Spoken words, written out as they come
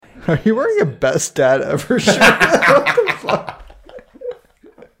Are you wearing a best dad ever shirt? What the fuck?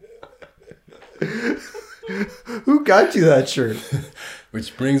 Who got you that shirt?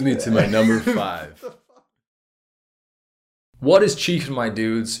 Which brings me to my number 5. What is chief, my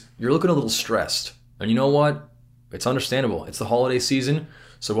dudes? You're looking a little stressed. And you know what? It's understandable. It's the holiday season.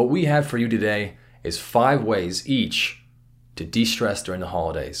 So what we have for you today is 5 ways each to de-stress during the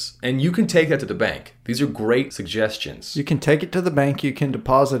holidays. And you can take that to the bank. These are great suggestions. You can take it to the bank, you can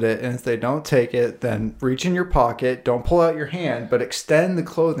deposit it, and if they don't take it, then reach in your pocket, don't pull out your hand, but extend the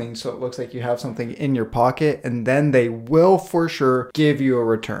clothing so it looks like you have something in your pocket, and then they will for sure give you a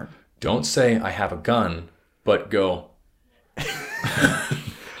return. Don't say, I have a gun, but go.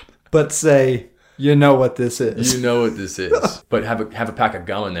 But say, you know what this is. You know what this is. But have a pack of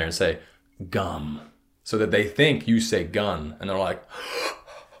gum in there and say, gum. So that they think you say gun, and they're like,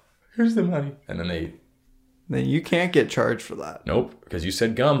 here's the money. And then you can't get charged for that. Nope, because you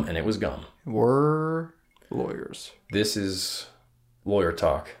said gum, and it was gum. We're lawyers. This is lawyer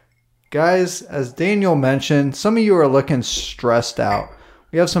talk. Guys, as Daniel mentioned, some of you are looking stressed out.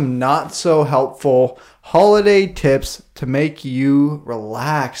 We have some not so helpful holiday tips to make you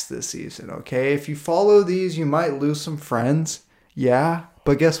relax this season, okay? If you follow these, you might lose some friends. Yeah,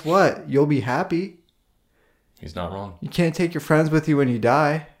 but guess what? You'll be happy. He's not wrong. You can't take your friends with you when you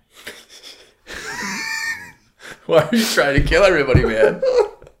die. Why are you trying to kill everybody, man?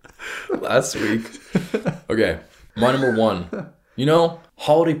 Last week. Okay, my number 1. You know,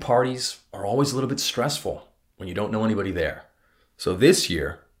 holiday parties are always a little bit stressful when you don't know anybody there. So this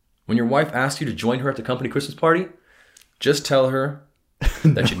year, when your wife asks you to join her at the company Christmas party, just tell her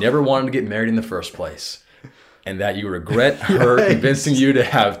that you never wanted to get married in the first place. And that you regret her convincing you to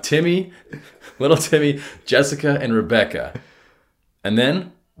have Timmy, little Timmy, Jessica, and Rebecca. And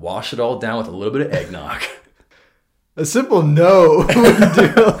then wash it all down with a little bit of eggnog. A simple no would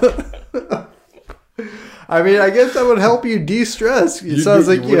do. I mean, I guess that would help you de-stress. It sounds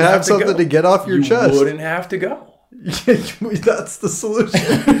like you have something to get off your chest. You wouldn't have to go. That's the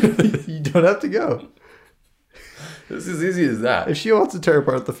solution. You don't have to go. It's as easy as that. If she wants to tear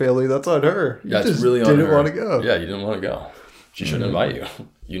apart the family, that's on her. You just really on her. Didn't want to go. Yeah, you didn't want to go. She shouldn't invite you.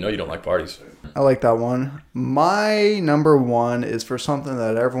 You know you don't like parties. I like that one. My number 1 is for something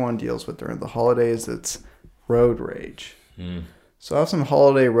that everyone deals with during the holidays. It's road rage. So I have some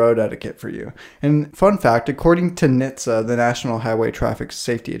holiday road etiquette for you. And fun fact, according to NHTSA, the National Highway Traffic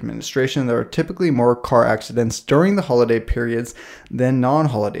Safety Administration, there are typically more car accidents during the holiday periods than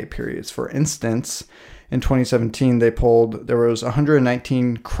non-holiday periods. For instance, in 2017, they polled there was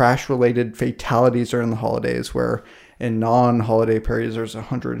 119 crash-related fatalities during the holidays, where in non-holiday periods there's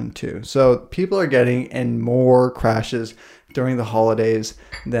 102. So people are getting in more crashes during the holidays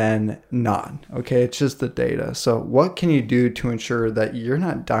than not. Okay, it's just the data. So what can you do to ensure that you're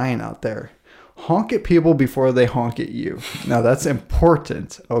not dying out there? Honk at people before they honk at you. Now that's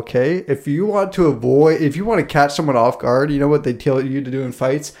important, okay? If you want to catch someone off guard, you know what they tell you to do in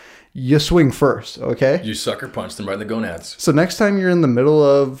fights? You swing first, okay? You sucker punch them right in the gonads. So next time you're in the middle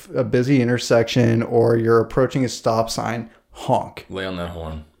of a busy intersection or you're approaching a stop sign, honk. Lay on that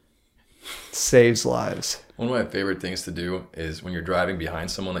horn. Saves lives. One of my favorite things to do is when you're driving behind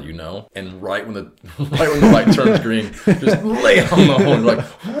someone that you know, and right when the light turns green, just lay on the horn. Like,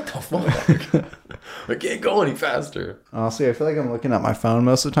 what the fuck? I can't go any faster. Honestly, I feel like I'm looking at my phone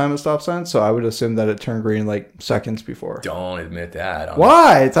most of the time at stop signs, so I would assume that it turned green like seconds before. Don't admit that.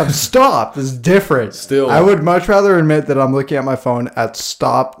 Why? I'm stopped. It's different. Still, I would much rather admit that I'm looking at my phone at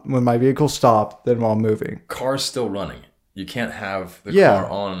stop when my vehicle stopped than while moving. Car's still running. You can't have the car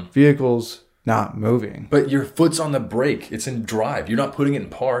on. Vehicles not moving. But your foot's on the brake. It's in drive. You're not putting it in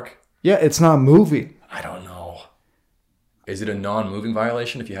park. Yeah, it's not moving. I don't know. Is it a non-moving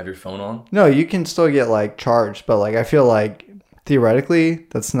violation if you have your phone on? No, you can still get like charged, but like I feel like theoretically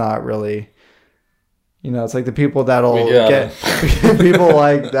that's not really, it's like the people that'll get people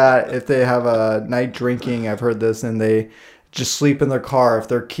like that if they have a night drinking. I've heard this, and they just sleep in their car. If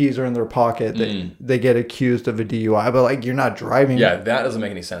their keys are in their pocket, they get accused of a DUI. But like, you're not driving. Yeah, that doesn't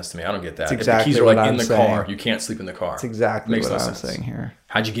make any sense to me. I don't get that. That's exactly if the keys are what like I'm in the saying. car, you can't sleep in the car. That's exactly Makes what no I'm sense. saying here.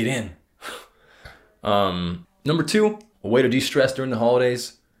 How'd you get in? Number 2, a way to de-stress during the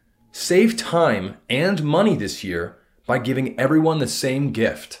holidays. Save time and money this year by giving everyone the same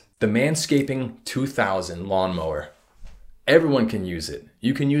gift. The Manscaping 2000 lawnmower. Everyone can use it.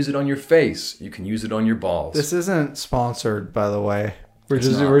 You can use it on your face. You can use it on your balls. This isn't sponsored, by the way. We're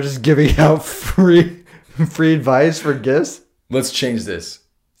just giving out free advice for gifts. Let's change this.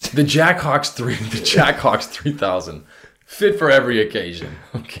 The Jackhawks 3000. Fit for every occasion.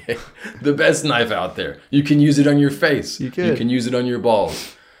 Okay. The best knife out there. You can use it on your face. You can use it on your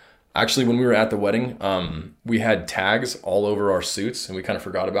balls. Actually, when we were at the wedding, we had tags all over our suits and we kind of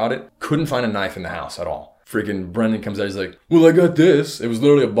forgot about it. Couldn't find a knife in the house at all. Freaking Brendan comes out, he's like, well, I got this. It was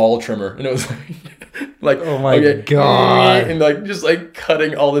literally a ball trimmer. And it was like, Oh my God. And like, just like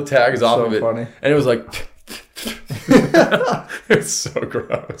cutting all the tags off so of it. funny. And it was like, it's so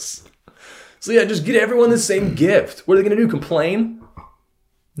gross. So yeah, just get everyone the same gift. What are they going to do? Complain?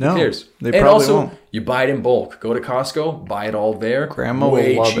 No, Who cares? they And probably also, won't. you buy it in bulk. Go to Costco, buy it all there. Grandma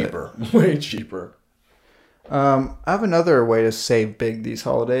way will love cheaper. Way cheaper. I have another way to save big these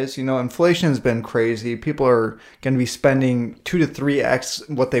holidays. You know, inflation has been crazy. People are going to be spending 2 to 3x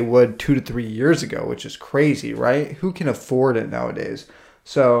what they would 2 to 3 years ago, which is crazy, right? Who can afford it nowadays?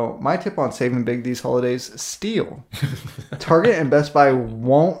 So my tip on saving big these holidays, steal. Target and Best Buy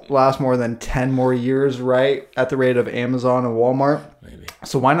won't last more than 10 more years, right? At the rate of Amazon and Walmart. Maybe.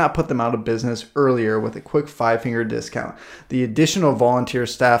 So why not put them out of business earlier with a quick 5-finger discount? The additional volunteer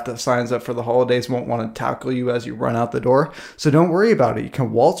staff that signs up for the holidays won't want to tackle you as you run out the door. So don't worry about it. You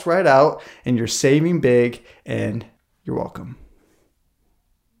can waltz right out and you're saving big and you're welcome.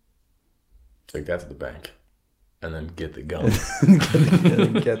 Take that to the bank. And then get the gum.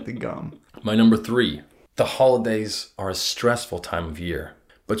 Get the gum. My number 3. The holidays are a stressful time of year.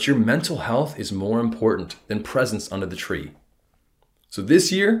 But your mental health is more important than presents under the tree. So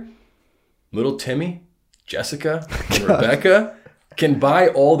this year, little Timmy, Jessica, and Rebecca can buy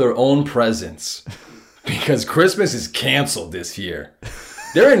all their own presents. Because Christmas is canceled this year.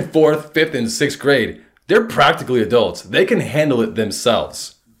 They're in 4th, 5th, and 6th grade. They're practically adults. They can handle it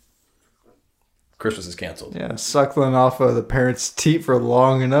themselves. Christmas is canceled. Yeah, suckling off of the parents' teat for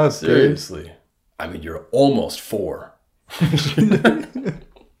long enough, dude. Seriously. I mean, you're almost 4.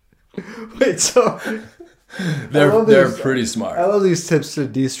 Wait, so They're pretty smart. I love these tips to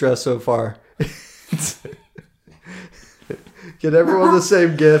de-stress so far. Get everyone the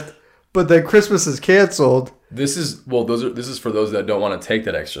same gift, but then Christmas is canceled. This is for those that don't want to take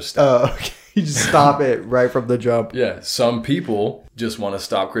that extra step. Okay. You just stop it right from the jump. Yeah, some people just want to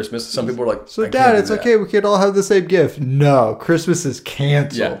stop Christmas. Some people are like, So, I Dad, can't do it's that. okay. We can all have the same gift. No, Christmas is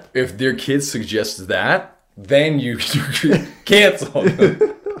canceled. Yeah, if their kid suggests that, then you cancel.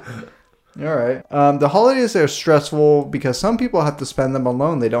 All right. The holidays are stressful because some people have to spend them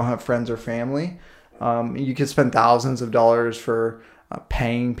alone. They don't have friends or family. You could spend thousands of dollars for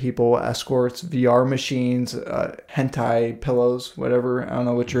paying people, escorts, VR machines, hentai pillows, whatever. I don't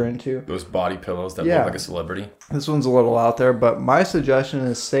know what you're into. Those body pillows that Yeah. look like a celebrity. This one's a little out there, but my suggestion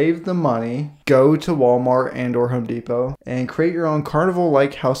is save the money, go to Walmart and or Home Depot, and create your own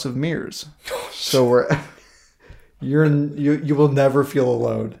carnival-like house of mirrors. So where you will never feel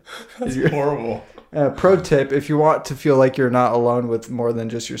alone. That's horrible. Pro tip, if you want to feel like you're not alone with more than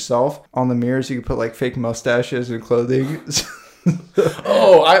just yourself, on the mirrors you can put like fake mustaches and clothing.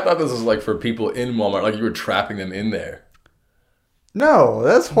 Oh, I thought this was like for people in Walmart, like you were trapping them in there. No,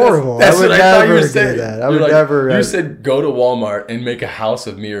 that's horrible. That's I would what I thought you never were do saying. that. I You're would like, never. You said go to Walmart and make a house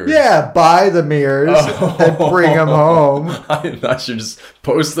of mirrors. Yeah, buy the mirrors and bring them home. I thought you just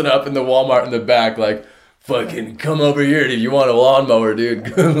posted up in the Walmart in the back, like, fucking come over here if you want a lawnmower,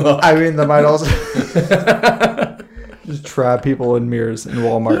 dude. Good luck. I mean, they might also just trap people in mirrors in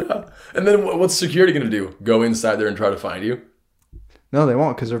Walmart. Yeah. And then what's security going to do? Go inside there and try to find you? No, they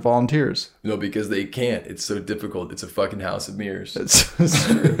won't because they're volunteers. No, because they can't. It's so difficult. It's a fucking house of mirrors. It's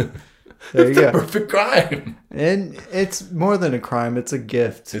true. There you It's the go. perfect crime. And it's more than a crime. It's a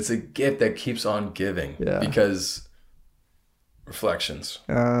gift. It's a gift that keeps on giving. Yeah. Because reflections.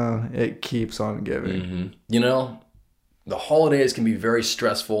 It keeps on giving. Mm-hmm. You know, the holidays can be very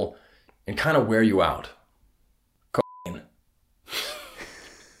stressful and kind of wear you out. Cocaine.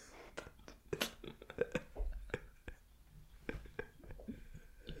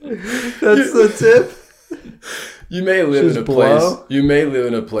 That's the tip. You may live Just in a blow? place. You may live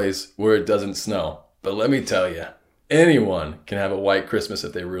in a place where it doesn't snow. But let me tell you, anyone can have a white Christmas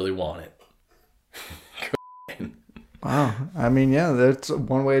if they really want it. Wow. I mean, yeah, that's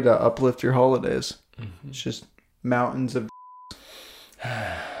one way to uplift your holidays. It's just mountains of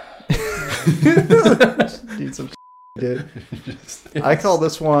Just need some dude. I call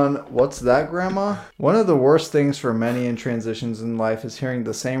this one, What's That, Grandma? One of the worst things for many in transitions in life is hearing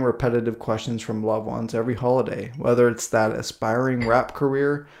the same repetitive questions from loved ones every holiday, whether it's that aspiring rap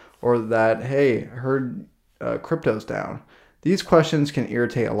career or that, hey, heard crypto's down. These questions can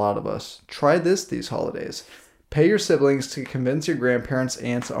irritate a lot of us. Try this these holidays. Pay your siblings to convince your grandparents,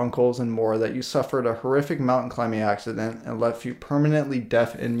 aunts, uncles, and more that you suffered a horrific mountain climbing accident and left you permanently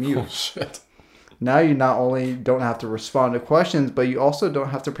deaf and mute. Oh, shit. Now you not only don't have to respond to questions, but you also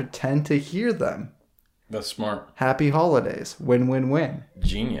don't have to pretend to hear them. That's smart. Happy holidays. Win, win, win.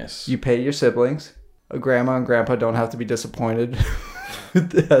 Genius. You pay your siblings. Grandma and grandpa don't have to be disappointed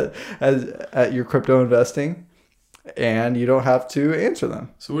at your crypto investing. And you don't have to answer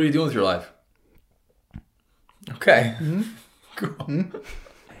them. So what are you doing with your life? Okay. Mm-hmm. Cool.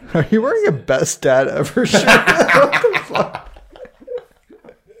 Mm-hmm. Are you wearing a best dad ever shirt? What the fuck?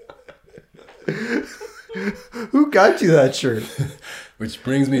 Who got you that shirt? Which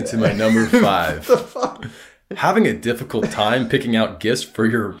brings me to my number 5. What the fuck? Having a difficult time picking out gifts for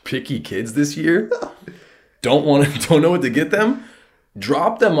your picky kids this year? Don't know what to get them?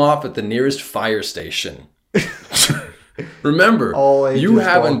 Drop them off at the nearest fire station. Remember, you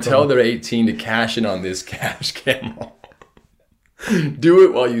have until they're 18 to cash in on this cash camel. Do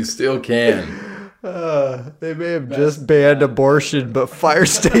it while you still can. They may have just banned abortion, but fire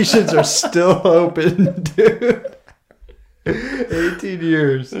stations are still open, dude. 18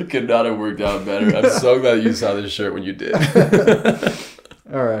 years. It could not have worked out better. I'm so glad you saw this shirt when you did.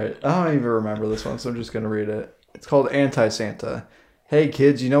 All right. I don't even remember this one, so I'm just going to read it. It's called Anti-Santa. Hey,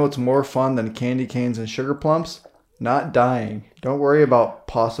 kids, you know what's more fun than candy canes and sugar plumps? Not dying. Don't worry about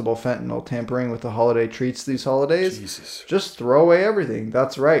possible fentanyl tampering with the holiday treats these holidays. Jesus. Just throw away everything.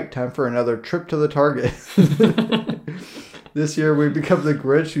 That's right. Time for another trip to the Target. This year, we become the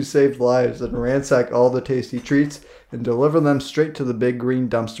Grinch who saved lives and ransack all the tasty treats and deliver them straight to the big green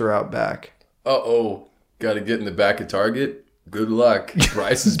dumpster out back. Uh-oh. Got to get in the back of Target? Good luck.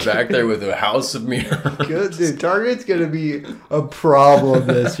 Bryce is back there with a house of mirrors. Good, dude. Target's going to be a problem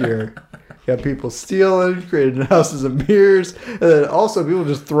this year. Got people stealing, creating houses of mirrors, and then also people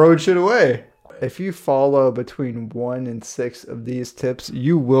just throwing shit away. If you follow between 1 and 6 of these tips,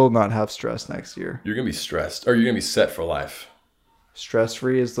 you will not have stress next year. You're going to be stressed, or you're going to be set for life.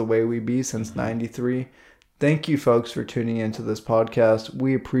 Stress-free is the way we be since 93. Thank you, folks, for tuning into this podcast.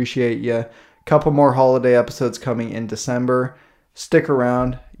 We appreciate you. Couple more holiday episodes coming in December. Stick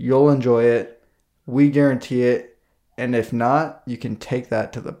around. You'll enjoy it. We guarantee it. And if not, you can take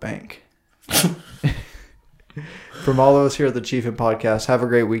that to the bank. From all of us here at the Chiefin' Podcast, have a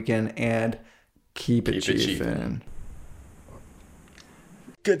great weekend and keep it chiefin'.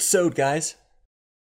 Good sewed, guys.